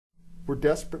we're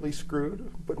desperately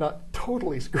screwed, but not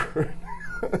totally screwed.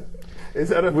 Is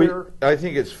that a fair? I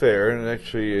think it's fair, and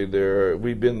actually,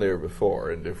 we've been there before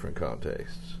in different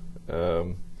contexts.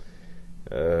 It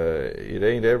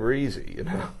ain't ever easy, you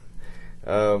know.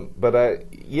 But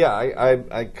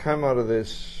I come out of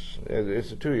this.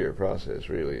 It's a 2-year process,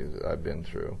 really. I've been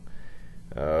through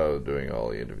doing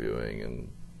all the interviewing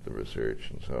and the research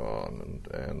and so on,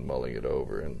 and mulling it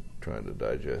over and trying to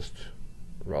digest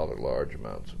rather large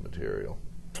amounts of material.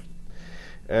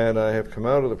 And I have come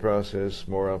out of the process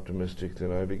more optimistic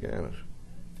than I began it.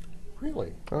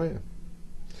 Really? Oh, yeah.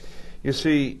 You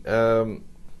see,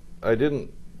 I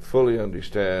didn't fully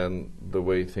understand the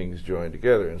way things join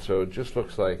together, and so it just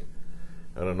looks like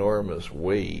an enormous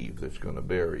wave that's going to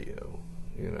bury you.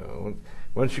 You know,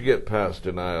 once you get past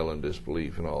denial and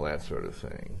disbelief and all that sort of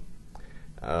thing,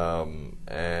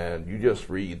 and you just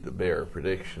read the bare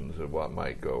predictions of what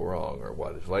might go wrong or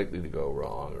what is likely to go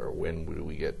wrong or when do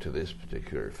we get to this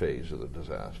particular phase of the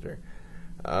disaster,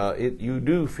 you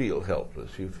do feel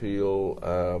helpless. You feel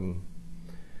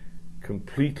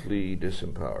completely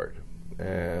disempowered.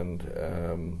 And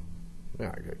I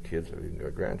got kids, I've even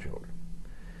got grandchildren.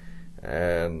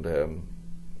 And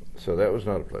so that was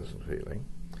not a pleasant feeling.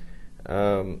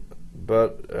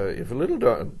 But if a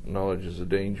little knowledge is a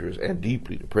dangerous and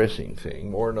deeply depressing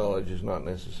thing, more knowledge is not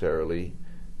necessarily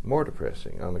more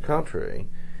depressing. On the contrary,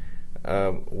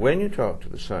 when you talk to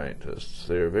the scientists,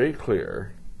 they're very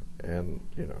clear, and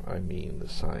I mean the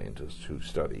scientists who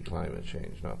study climate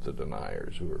change, not the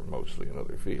deniers who are mostly in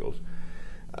other fields.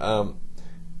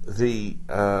 The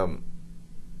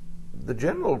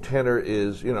general tenor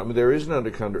is, there is an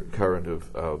undercurrent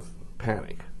of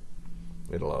panic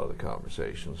in a lot of the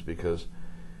conversations, because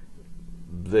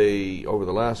over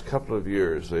the last couple of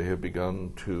years, they have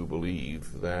begun to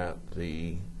believe that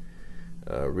the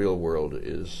real world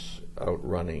is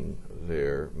outrunning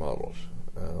their models,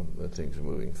 that things are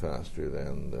moving faster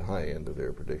than the high end of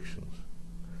their predictions,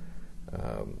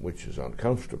 which is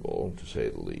uncomfortable, to say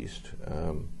the least.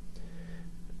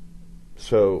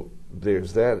 So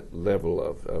there's that level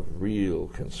of real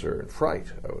concern,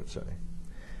 fright, I would say.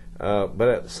 But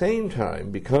at the same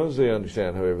time, because they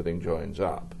understand how everything joins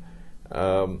up,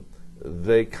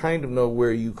 they kind of know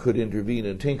where you could intervene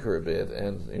and tinker a bit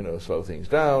and slow things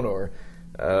down or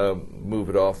move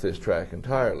it off this track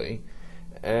entirely.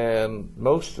 And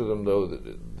most of them, though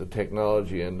the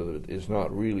technology end of it is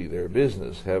not really their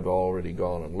business, have already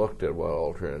gone and looked at what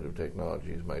alternative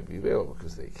technologies might be available,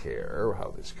 because they care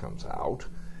how this comes out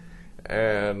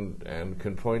and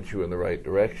can point you in the right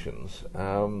directions.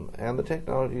 And the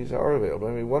technologies are available.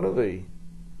 I mean, one of the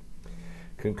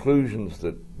conclusions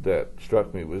that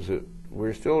struck me was that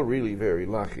we're still really very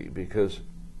lucky, because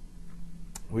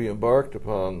we embarked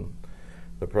upon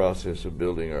the process of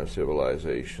building our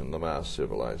civilization, the mass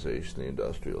civilization, the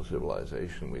industrial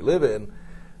civilization we live in,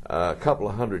 a couple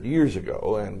of 100 years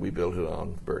ago, and we built it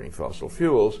on burning fossil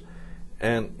fuels.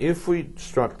 And if we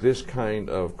struck this kind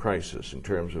of crisis in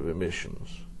terms of emissions,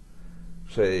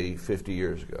 say 50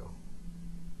 years ago,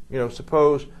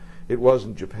 suppose it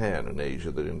wasn't Japan and Asia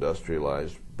that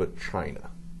industrialized, but China,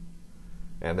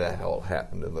 and that all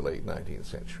happened in the late 19th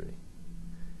century.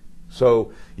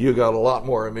 So you got a lot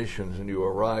more emissions and you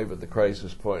arrive at the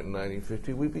crisis point in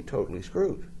 1950, we'd be totally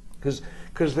screwed.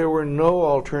 Because there were no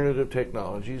alternative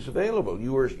technologies available.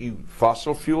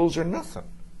 Fossil fuels are nothing.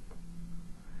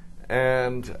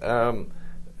 And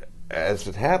as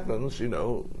it happens,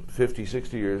 50,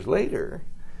 60 years later,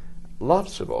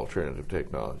 lots of alternative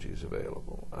technologies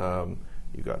available.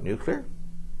 You've got nuclear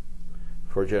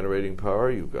for generating power.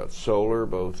 You've got solar,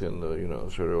 both in the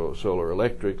sort of solar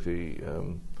electric, the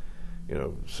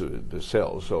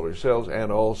cells, solar cells, and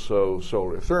also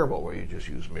solar thermal, where you just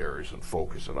use mirrors and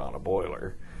focus it on a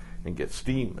boiler and get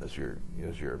steam as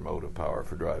your mode of power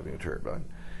for driving a turbine.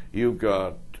 You've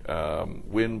got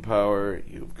wind power,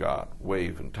 you've got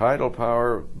wave and tidal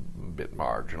power, a bit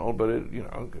marginal, but it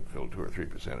could fill 2 or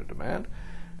 3% of demand.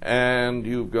 And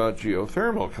you've got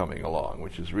geothermal coming along,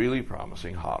 which is really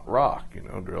promising. Hot rock,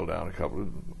 drill down a couple of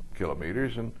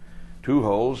kilometers and 2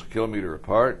 holes, a kilometer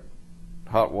apart.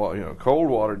 Hot water, cold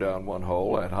water down one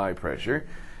hole at high pressure,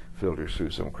 filters through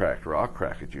some cracked rock,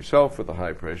 crack it yourself with the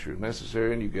high pressure if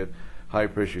necessary, and you get high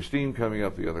pressure steam coming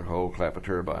up the other hole, clap a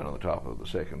turbine on the top of the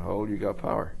second hole, you got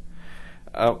power.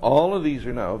 All of these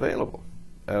are now available,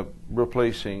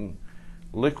 replacing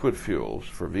liquid fuels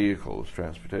for vehicles.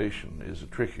 Transportation is a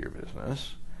trickier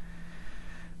business.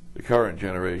 The current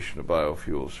generation of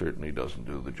biofuels certainly doesn't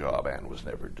do the job and was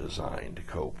never designed to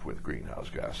cope with greenhouse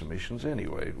gas emissions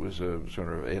anyway. It was a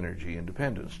sort of energy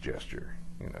independence gesture.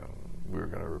 We're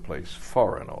going to replace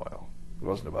foreign oil. It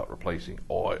wasn't about replacing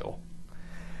oil.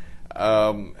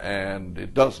 And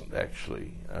it doesn't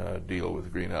actually deal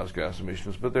with greenhouse gas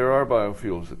emissions, but there are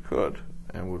biofuels that could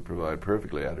and would provide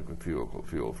perfectly adequate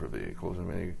fuel for vehicles. I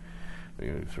mean,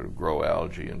 you sort of grow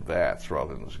algae in vats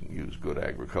rather than use good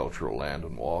agricultural land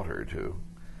and water to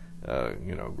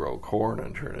grow corn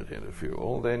and turn it into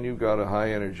fuel. Then you've got a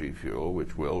high energy fuel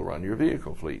which will run your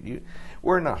vehicle fleet.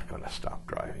 We're not going to stop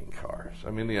driving cars.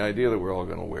 I mean, the idea that we're all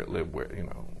going to live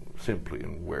simply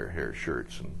and wear hair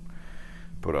shirts and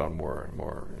put on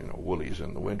more woolies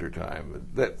in the wintertime.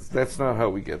 That's not how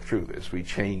we get through this. We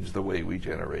change the way we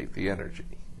generate the energy.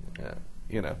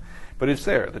 But it's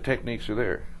there. The techniques are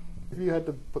there. If you had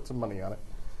to put some money on it.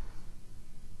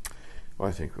 Well,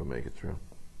 I think we'll make it through.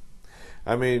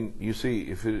 I mean, you see,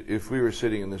 if we were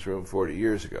sitting in this room 40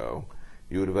 years ago,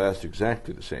 you would have asked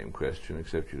exactly the same question,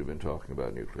 except you'd have been talking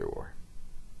about nuclear war.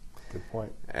 Good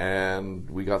point. And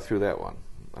we got through that one.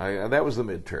 That was the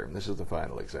midterm. This is the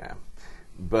final exam.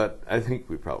 But I think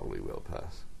we probably will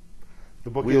pass.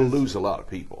 We'll lose a lot of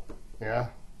people. Yeah.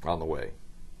 On the way.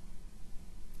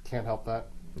 Can't help that.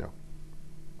 No.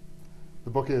 The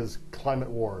book is Climate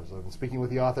Wars. I've been speaking with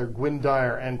the author Gwynne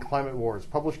Dyer and Climate Wars,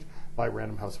 published by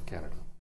Random House of Canada.